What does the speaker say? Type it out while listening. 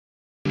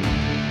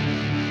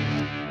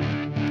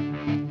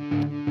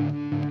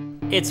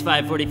It's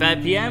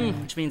 5:45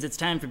 p.m., which means it's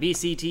time for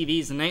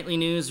BCTV's Nightly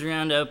News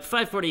Roundup.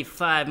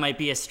 5:45 might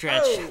be a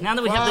stretch. Now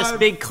that we have this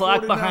big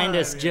clock behind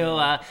us,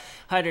 Joe,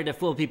 harder to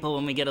fool people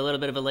when we get a little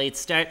bit of a late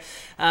start.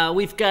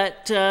 We've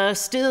got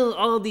still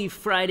all the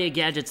Friday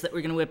gadgets that we're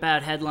going to whip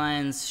out,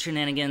 headlines,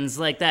 shenanigans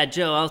like that.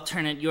 Joe, I'll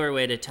turn it your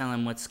way to tell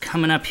him what's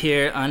coming up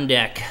here on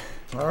deck.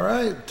 All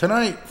right,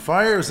 tonight,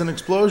 fires and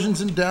explosions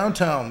in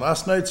downtown,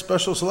 last night's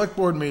special select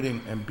board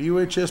meeting, and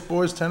BUHS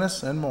Boys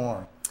Tennis, and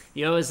more.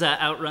 You always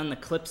outrun the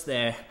clips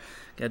there.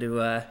 Got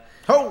to,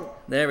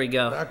 there we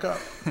go. Back up.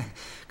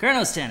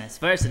 Colonel's Tennis,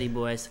 Varsity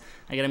Boys.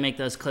 I got to make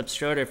those clips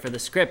shorter for the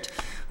script.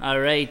 All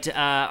right,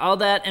 all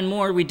that and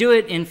more. We do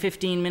it in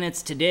 15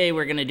 minutes today.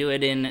 We're going to do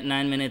it in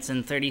 9 minutes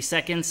and 30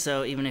 seconds.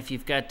 So even if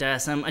you've got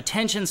some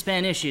attention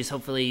span issues,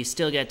 hopefully you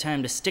still got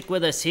time to stick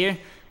with us here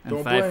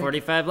on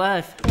 5:45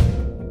 Live.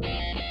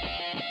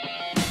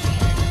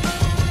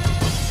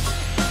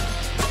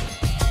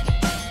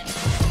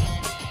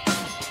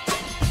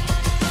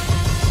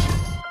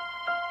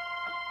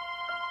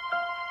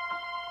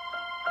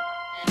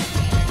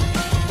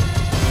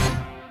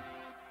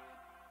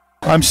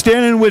 I'm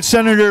standing with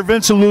Senator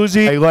Vincent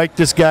Luzzi. I like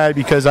this guy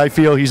because I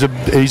feel he's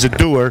a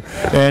doer,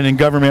 and in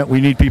government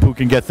we need people who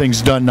can get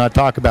things done, not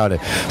talk about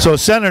it. So,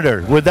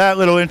 Senator, with that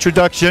little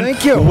introduction,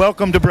 thank you.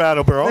 Welcome to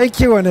Brattleboro.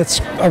 Thank you, and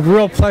it's a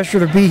real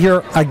pleasure to be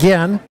here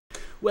again.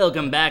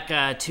 Welcome back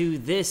to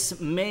this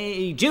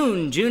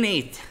June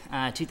 8th,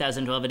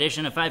 2012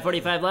 edition of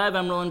 5:45 Live.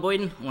 I'm Roland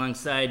Boyden,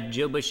 alongside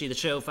Joe Bushy, the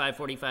show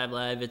 5:45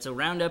 Live. It's a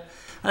roundup.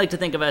 I like to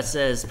think of us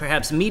as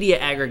perhaps media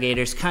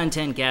aggregators,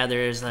 content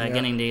gatherers,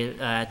 getting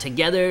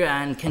together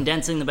and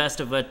condensing the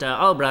best of what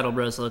all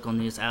Brattleboro's local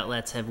news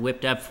outlets have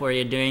whipped up for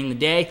you during the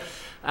day.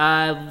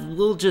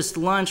 We'll just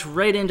launch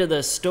right into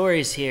the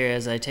stories here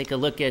as I take a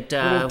look at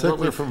a little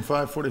tickler from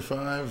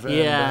 5:45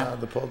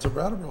 and the Pulse of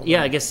Brattleboro.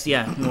 Yeah, I guess,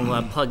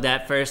 we'll plug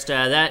that first.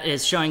 That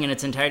is showing in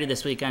its entirety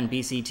this week on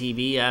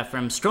BCTV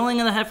from Strolling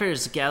in the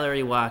Heifers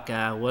Gallery Walk.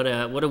 What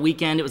a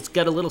weekend. It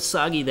got a little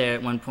soggy there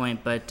at one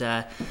point, but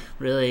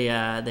really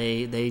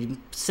they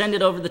send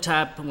it over the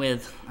top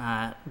with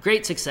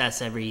great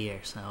success every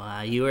year. So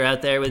you were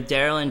out there with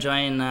Daryl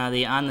enjoying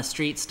the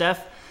on-the-street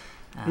stuff.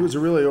 It was a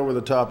really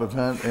over-the-top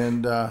event,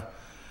 and I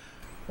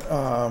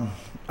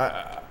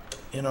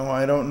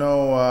don't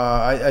know.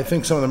 I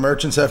think some of the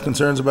merchants have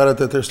concerns about it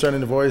that they're starting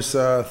to voice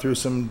through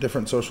some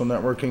different social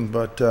networking,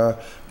 but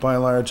by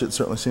and large, it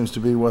certainly seems to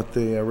be what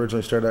they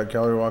originally started at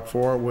Gallery Walk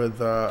for,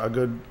 with a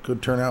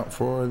good turnout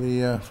for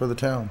the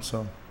town.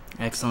 So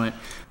excellent.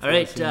 All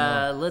right,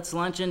 let's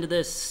launch into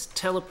this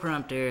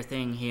teleprompter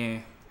thing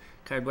here.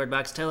 Cardboard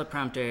box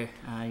teleprompter.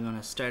 You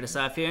want to start us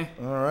off here?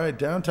 All right.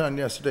 Downtown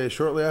yesterday,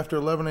 shortly after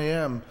 11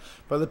 a.m.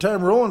 By the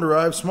time Roland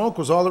arrived, smoke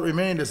was all that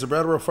remained as the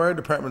Brattleboro Fire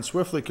Department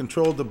swiftly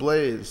controlled the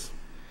blaze.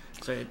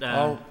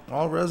 So,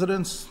 all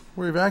residents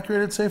were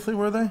evacuated safely,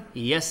 were they?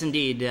 Yes,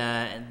 indeed.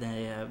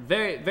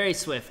 Very, very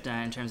swift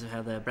in terms of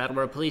how the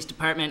Brattleboro Police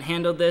Department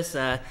handled this.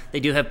 They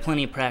do have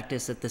plenty of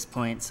practice at this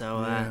point, so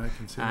I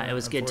can see that, it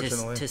was good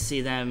to see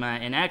them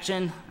in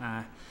action.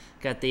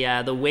 Got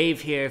the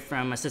wave here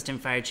from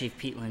Assistant Fire Chief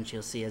Pete Lynch.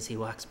 You'll see as he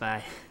walks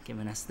by,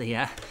 giving us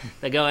the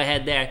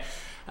go-ahead there.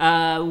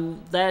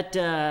 That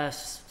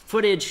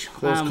footage...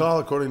 Close call,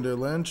 according to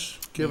Lynch,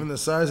 given the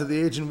size of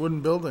the aging wooden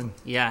building.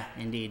 Yeah,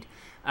 indeed.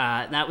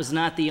 That was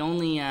not the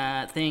only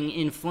thing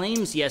in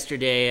flames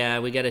yesterday.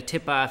 We got a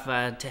tip-off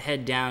to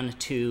head down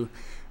to...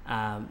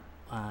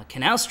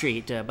 Canal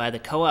Street by the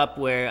co-op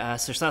where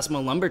Sir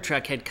Sosimo lumber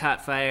truck had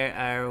caught fire.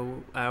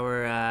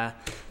 Our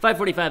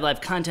 5:45 Live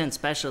content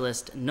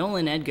specialist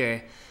Nolan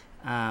Edgar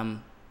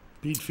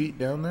beat feet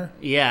down there.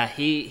 Yeah,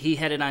 he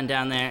headed on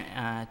down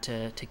there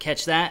to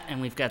catch that, and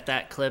we've got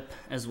that clip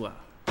as well.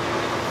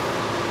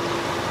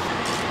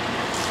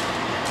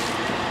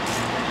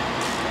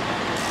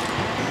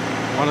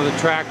 One of the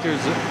tractors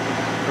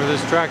for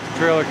this tractor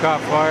trailer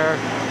caught fire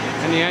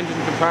in the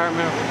engine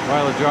compartment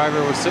while the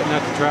driver was sitting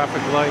at the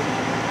traffic light.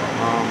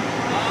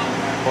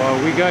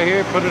 Well, we got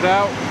here, put it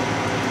out.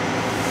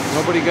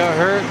 Nobody got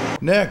hurt.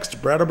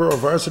 Next, Brattleboro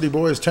Varsity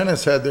Boys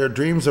Tennis had their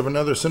dreams of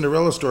another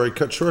Cinderella story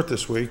cut short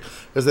this week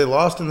as they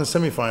lost in the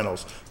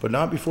semifinals, but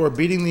not before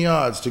beating the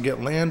odds to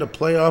get land a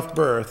playoff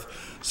berth,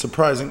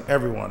 surprising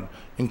everyone,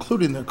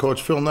 including their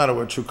coach Phil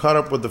Nadowich, who caught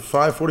up with the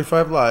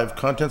 5:45 Live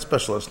content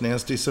specialist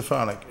Nancy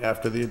Stefanik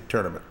after the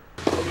tournament.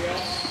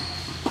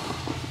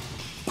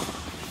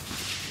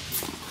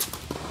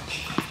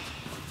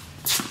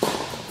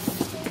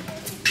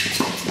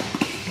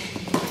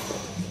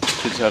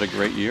 Had a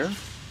great year.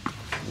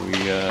 We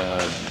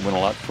went a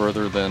lot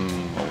further than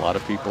a lot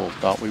of people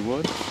thought we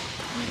would,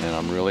 and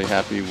I'm really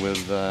happy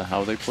with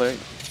how they played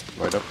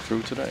right up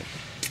through today.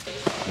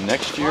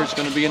 Next year is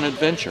going to be an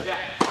adventure.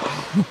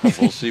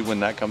 We'll see when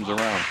that comes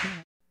around.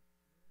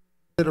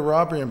 A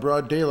robbery in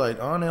broad daylight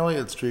on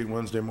Elliott Street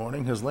Wednesday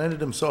morning has landed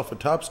himself a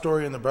top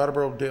story in the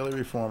Brattleboro Daily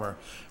Reformer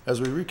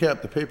as we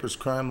recap the paper's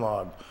crime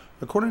log.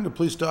 According to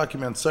police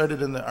documents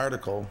cited in the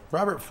article,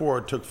 Robert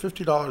Ford took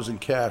 $50 in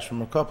cash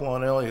from a couple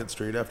on Elliott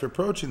Street after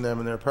approaching them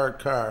in their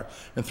parked car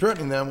and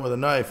threatening them with a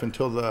knife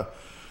until the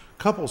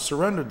couple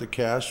surrendered the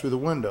cash through the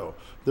window.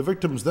 The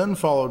victims then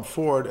followed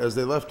Ford as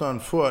they left on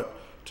foot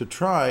to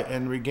try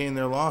and regain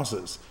their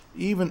losses,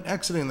 even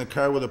exiting the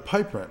car with a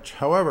pipe wrench.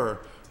 However,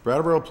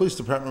 Brattleboro Police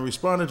Department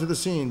responded to the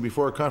scene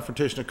before a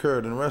confrontation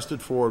occurred and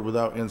arrested Ford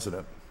without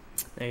incident.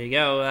 There you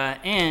go.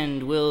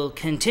 And we'll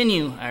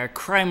continue our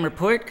crime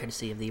report,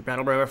 courtesy of the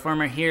Brattleboro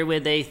Reformer, here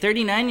with a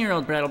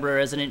 39-year-old Brattleboro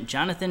resident,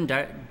 Jonathan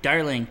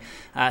Darling,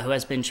 who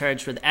has been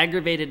charged with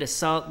aggravated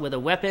assault with a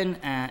weapon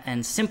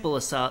and simple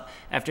assault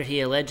after he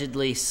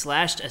allegedly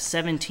slashed a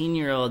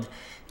 17-year-old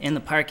in the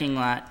parking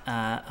lot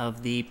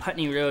of the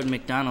Putney Road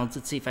McDonald's.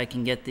 Let's see if I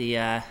can get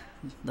the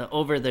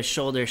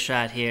over-the-shoulder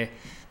shot here.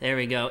 There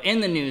we go, in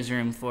the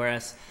newsroom for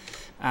us.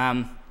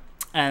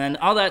 And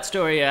all that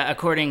story,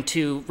 according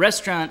to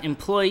restaurant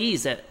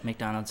employees at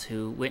McDonald's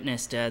who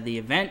witnessed the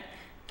event,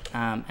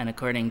 and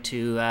according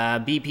to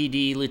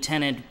BPD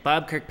Lieutenant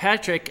Bob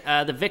Kirkpatrick,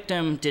 the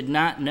victim did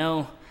not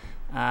know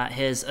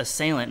his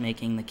assailant,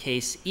 making the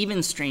case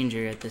even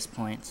stranger at this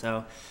point.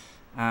 So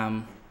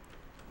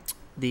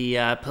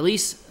the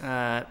police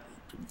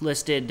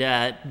listed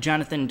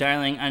Jonathan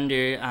Darling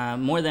under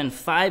more than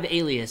 5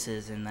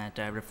 aliases in that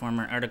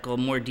Reformer article.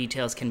 More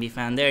details can be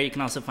found there. You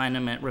can also find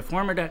them at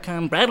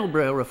reformer.com,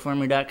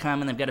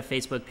 BrattleboroReformer.com, and they've got a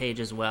Facebook page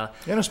as well.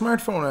 And a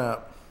smartphone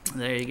app.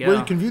 There you go. Where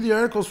you can view the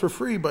articles for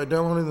free by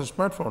downloading the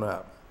smartphone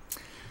app.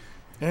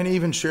 And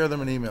even share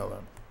them and email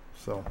them.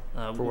 So,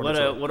 what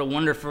a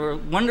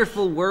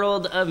wonderful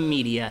world of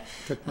media.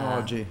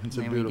 Technology. It's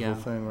a beautiful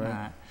thing,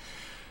 right?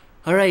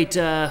 All right,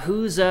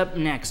 who's up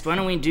next? Why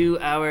don't we do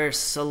our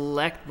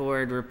select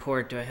board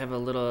report? Do I have a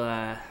little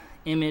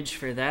image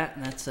for that?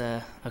 That's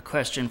a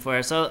question for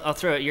us. I'll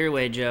throw it your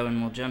way, Joe,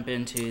 and we'll jump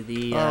into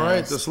the all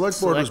right, the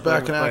select board was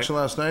back in report. action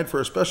last night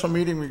for a special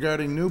meeting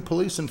regarding new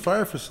police and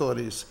fire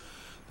facilities.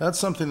 That's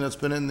something that's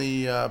been in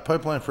the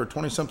pipeline for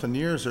 20-something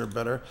years or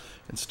better,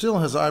 and still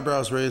has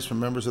eyebrows raised from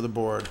members of the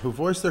board who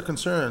voiced their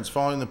concerns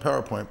following the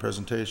PowerPoint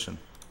presentation.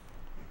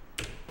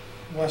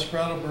 West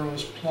Brattleboro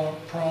is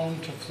prone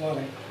to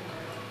flooding,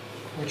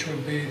 which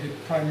would be the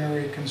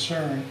primary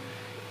concern.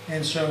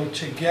 And so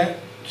to get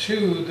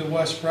to the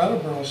West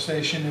Brattleboro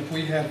station, if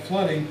we had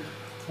flooding,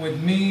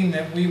 would mean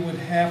that we would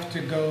have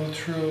to go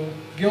through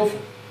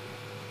Guilford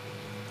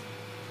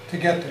to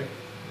get there.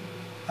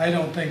 I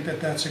don't think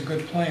that that's a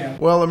good plan.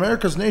 Well,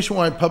 America's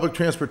nationwide public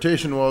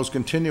transportation woes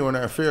continue in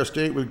our fair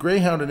state, with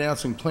Greyhound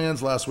announcing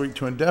plans last week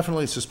to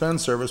indefinitely suspend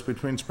service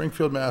between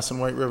Springfield, Mass. and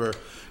White River,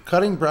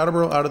 cutting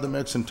Brattleboro out of the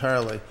mix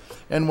entirely.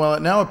 And while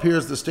it now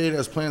appears the state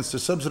has plans to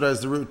subsidize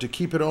the route to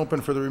keep it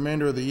open for the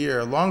remainder of the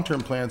year,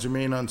 long-term plans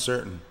remain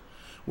uncertain.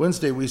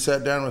 Wednesday, we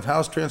sat down with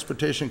House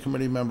Transportation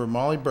Committee member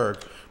Mollie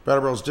Burke,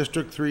 Brattleboro's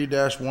District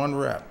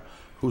 3-1 rep,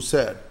 who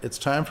said it's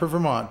time for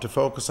Vermont to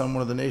focus on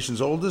one of the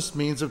nation's oldest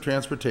means of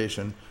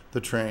transportation,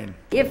 the train.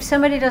 If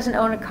somebody doesn't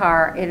own a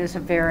car, it is a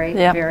very,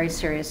 very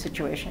serious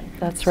situation.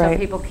 That's right. Some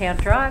people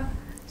can't drive.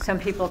 Some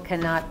people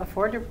cannot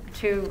afford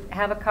to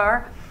have a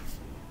car.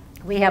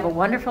 We have a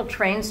wonderful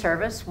train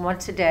service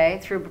once a day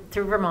through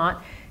Vermont,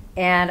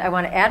 and I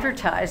want to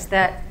advertise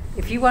that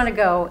if you want to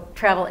go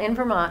travel in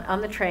Vermont on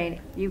the train,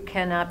 you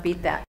cannot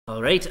beat that.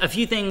 All right, a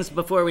few things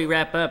before we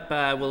wrap up.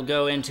 We'll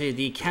go into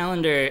the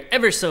calendar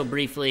ever so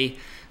briefly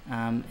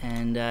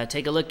and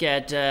take a look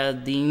at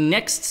the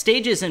next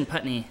stages in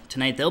Putney.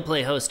 Tonight they'll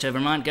play host to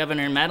Vermont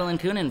Governor Madeleine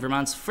Kunin,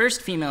 Vermont's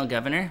first female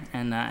governor,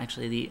 and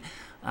actually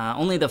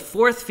only the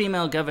 4th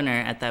female governor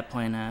at that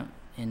point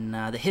in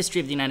the history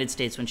of the United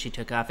States when she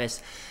took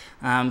office.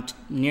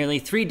 Nearly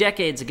 3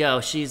 decades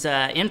ago, she's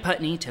in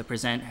Putney to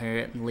present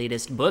her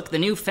latest book, The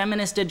New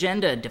Feminist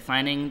Agenda,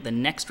 Defining the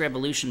Next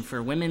Revolution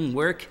for Women,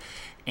 Work,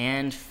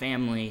 and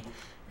Family.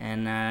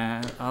 And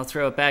I'll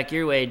throw it back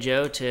your way,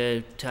 Joe,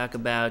 to talk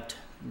about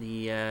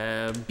the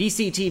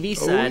BCTV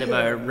side of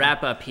our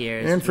wrap-up here.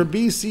 And for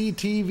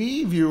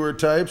BCTV viewer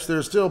types,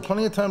 there's still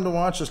plenty of time to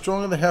watch The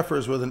Strolling of the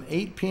Heifers with an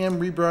 8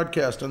 p.m.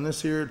 rebroadcast on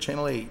this here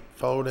Channel 8,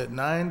 followed at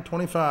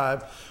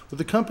 9:25 with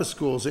the Compass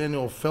School's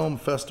annual Film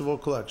Festival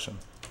collection.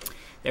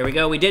 There we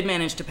go. We did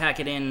manage to pack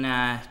it in,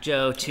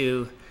 Joe,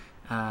 to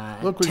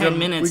Look, 10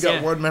 minutes. We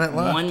got 1 minute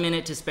left. 1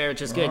 minute to spare,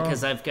 which is good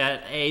because I've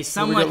got a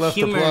somewhat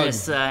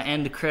humorous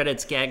end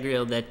credits gag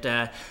reel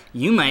that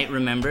you might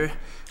remember.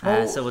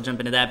 So we'll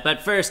jump into that.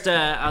 But first,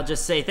 I'll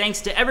just say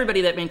thanks to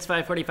everybody that makes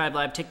 545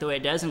 Live tick the way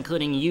it does,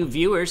 including you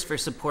viewers for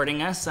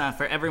supporting us,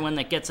 for everyone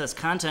that gets us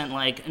content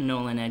like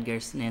Nolan Edgar,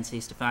 Nancy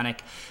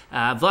Stefanik,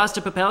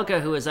 Vlasta Popelka,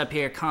 who was up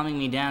here calming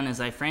me down as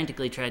I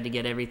frantically tried to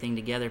get everything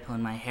together,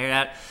 pulling my hair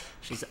out.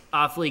 She's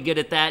awfully good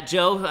at that.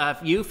 Joe,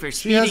 you for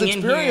speeding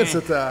in here.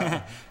 At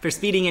that. For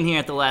speeding in here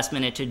at the last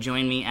minute to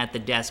join me at the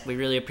desk. We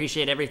really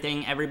appreciate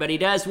everything everybody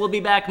does. We'll be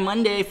back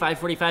Monday,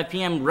 5:45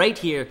 p.m. right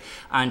here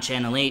on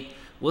Channel 8.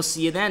 We'll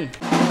see you then.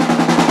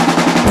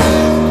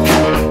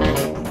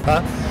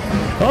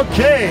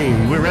 Okay,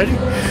 we're ready?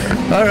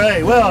 All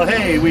right, well,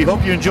 hey, we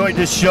hope you enjoyed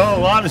this show.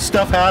 A lot of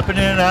stuff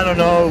happening. I don't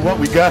know what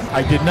we got.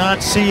 I did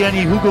not see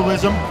any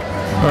hoogalism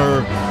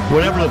or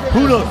whatever.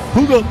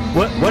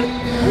 What?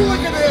 Look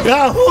at this.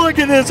 Yeah,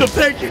 hooliganism,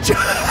 thank you, John.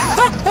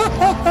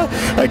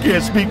 I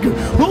can't speak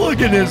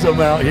hooliganism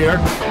out here.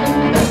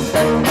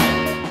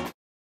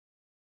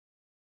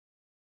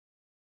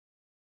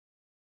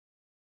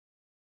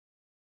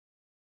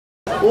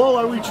 Whoa,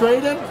 are we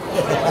trading?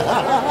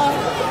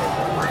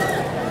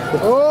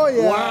 Oh,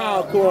 yeah.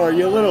 Wow, Cora,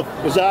 you little,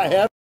 was that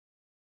heavy?